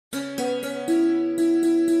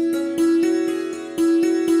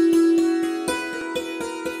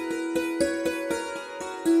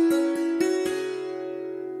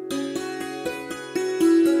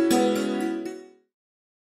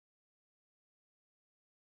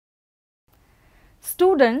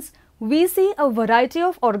Students, we see a variety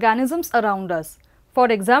of organisms around us.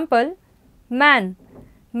 For example, man,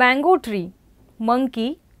 mango tree,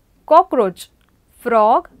 monkey, cockroach,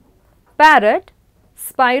 frog, parrot,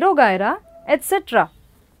 Spirogyra, etc.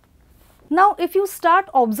 Now, if you start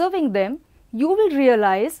observing them, you will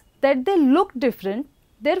realize that they look different,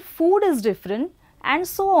 their food is different, and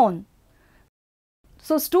so on.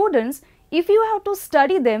 So, students, if you have to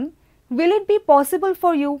study them, will it be possible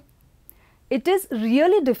for you? It is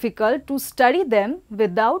really difficult to study them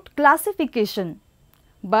without classification.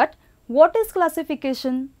 But what is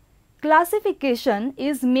classification? Classification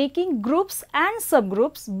is making groups and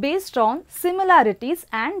subgroups based on similarities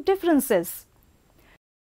and differences.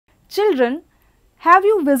 Children, have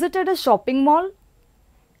you visited a shopping mall?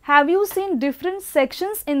 Have you seen different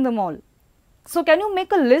sections in the mall? So, can you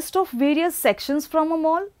make a list of various sections from a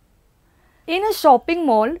mall? In a shopping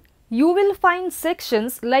mall, you will find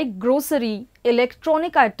sections like grocery,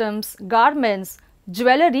 electronic items, garments,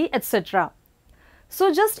 jewelry, etc.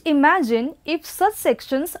 So just imagine if such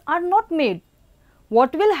sections are not made.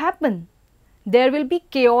 What will happen? There will be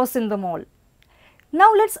chaos in the mall. Now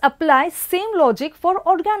let's apply same logic for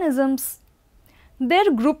organisms. Their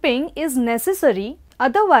grouping is necessary,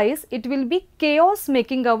 otherwise it will be chaos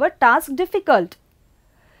making our task difficult.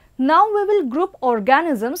 Now we will group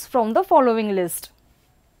organisms from the following list.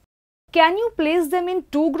 Can you place them in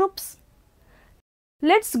two groups?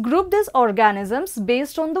 Let's group these organisms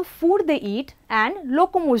based on the food they eat and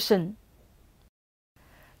locomotion.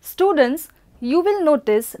 Students, you will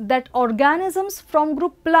notice that organisms from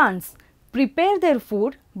group plants prepare their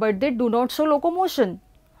food but they do not show locomotion.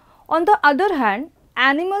 On the other hand,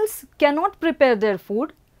 animals cannot prepare their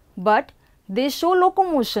food but they show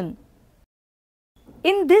locomotion.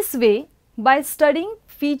 In this way, by studying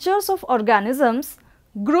features of organisms,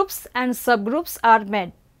 groups and subgroups are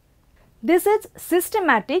made. This is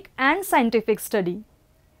systematic and scientific study.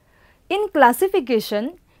 In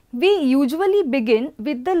classification, we usually begin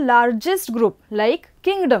with the largest group like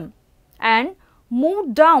kingdom and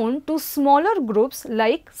move down to smaller groups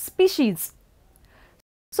like species.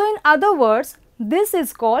 So, in other words, this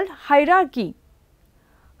is called hierarchy.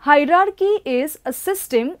 Hierarchy is a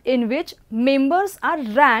system in which members are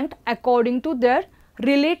ranked according to their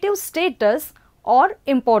relative status or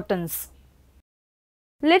importance.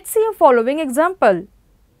 Let's see a following example.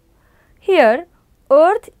 Here,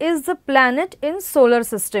 Earth is the planet in solar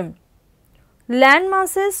system. Land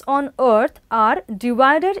masses on Earth are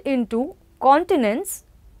divided into continents.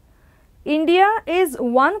 India is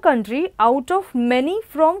one country out of many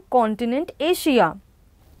from continent Asia.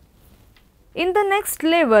 In the next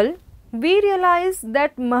level, we realize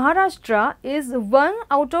that Maharashtra is one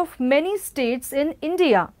out of many states in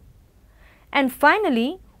India. And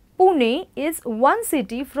finally, Pune is one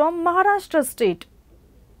city from Maharashtra state.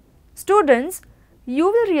 Students, you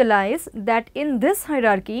will realize that in this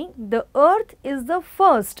hierarchy, the Earth is the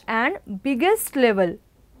first and biggest level.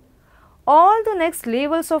 All the next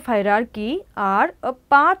levels of hierarchy are a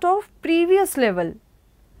part of previous level.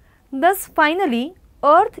 Thus, finally,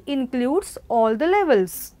 Earth includes all the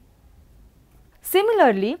levels.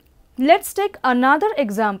 Similarly, let's take another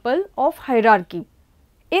example of hierarchy.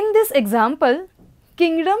 In this example,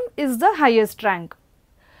 kingdom is the highest rank.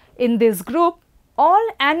 In this group, all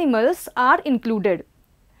animals are included.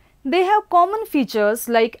 They have common features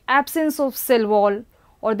like absence of cell wall,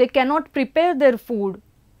 or they cannot prepare their food,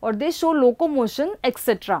 or they show locomotion,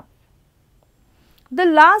 etc. The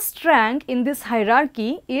last rank in this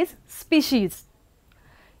hierarchy is species.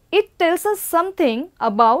 It tells us something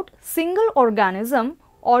about single organism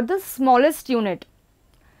or the smallest unit.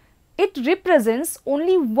 It represents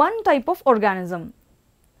only one type of organism.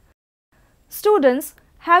 Students,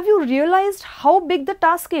 have you realized how big the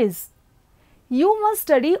task is? You must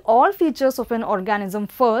study all features of an organism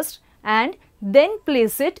first and then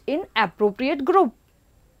place it in appropriate group.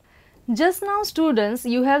 Just now, students,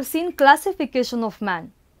 you have seen classification of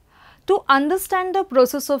man. To understand the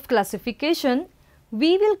process of classification,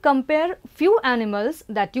 we will compare few animals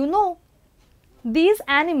that you know. These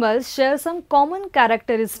animals share some common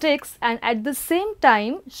characteristics and at the same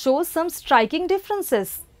time show some striking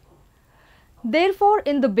differences. Therefore,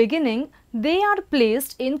 in the beginning, they are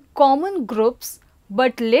placed in common groups,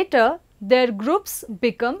 but later their groups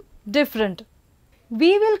become different.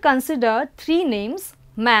 We will consider three names: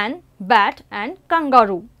 man, bat and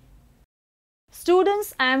kangaroo.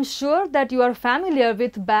 Students, I am sure that you are familiar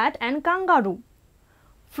with bat and kangaroo.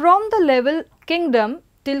 From the level kingdom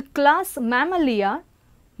till class Mammalia,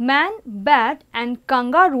 man, bat and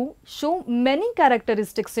kangaroo show many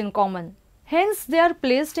characteristics in common. Hence, they are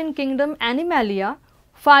placed in kingdom Animalia,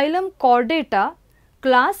 phylum Chordata,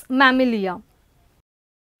 class Mammalia.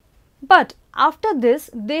 But after this,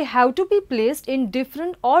 they have to be placed in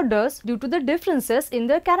different orders due to the differences in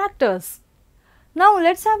their characters. Now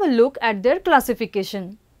let's have a look at their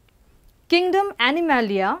classification. Kingdom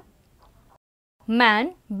Animalia,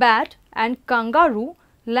 man, bat and kangaroo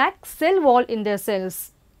lack cell wall in their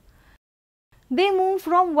cells. They move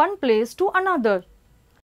from one place to another.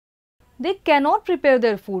 They cannot prepare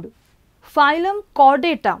their food. Phylum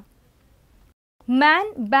Chordata.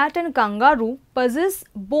 Man, bat and kangaroo possess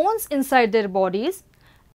bones inside their bodies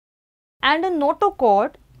and a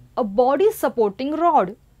notochord, a body supporting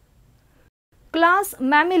rod. Class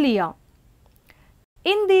Mammalia.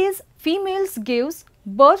 In these, females gives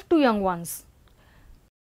birth to young ones.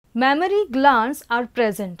 Mammary glands are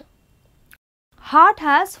present. Heart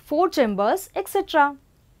has 4 chambers, etc.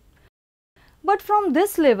 But from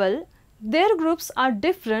this level, their groups are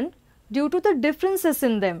different due to the differences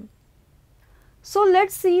in them. So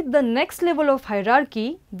let's see the next level of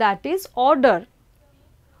hierarchy, that is order.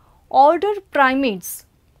 Order Primates.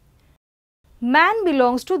 Man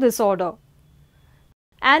belongs to this order.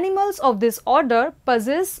 Animals of this order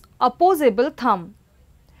possess opposable thumb.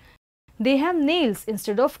 They have nails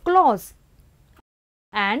instead of claws.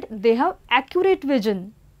 And they have accurate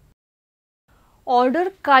vision.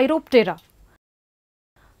 Order Chiroptera.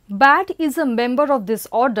 Bat is a member of this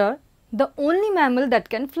order, the only mammal that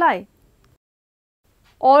can fly.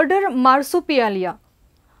 Order Marsupialia.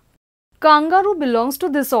 Kangaroo belongs to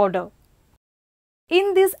this order.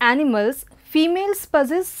 In these animals, females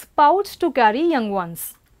possess spouts to carry young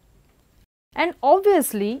ones. And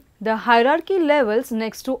obviously, the hierarchy levels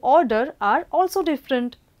next to order are also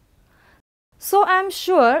different. So I am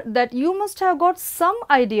sure that you must have got some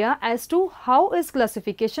idea as to how is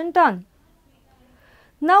classification done.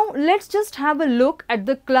 Now let's just have a look at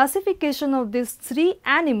the classification of these 3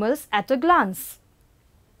 animals at a glance.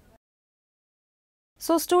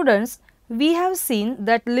 So students, we have seen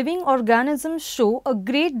that living organisms show a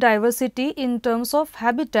great diversity in terms of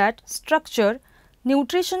habitat, structure,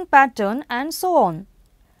 nutrition pattern and so on.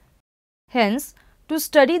 Hence, to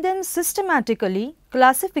study them systematically,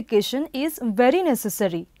 classification is very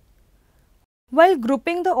necessary. While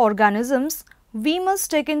grouping the organisms, we must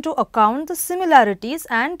take into account the similarities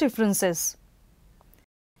and differences.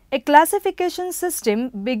 A classification system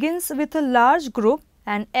begins with a large group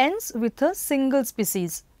and ends with a single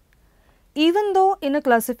species. Even though in a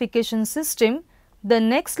classification system, the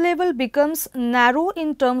next level becomes narrow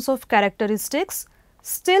in terms of characteristics,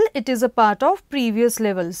 still it is a part of previous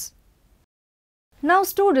levels. Now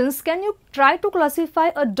students, can you try to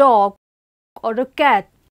classify a dog or a cat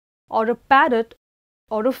or a parrot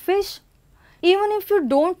or a fish? Even if you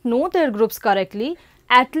don't know their groups correctly,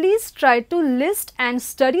 at least try to list and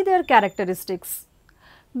study their characteristics.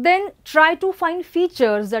 Then try to find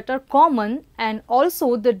features that are common and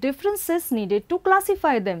also the differences needed to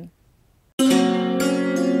classify them.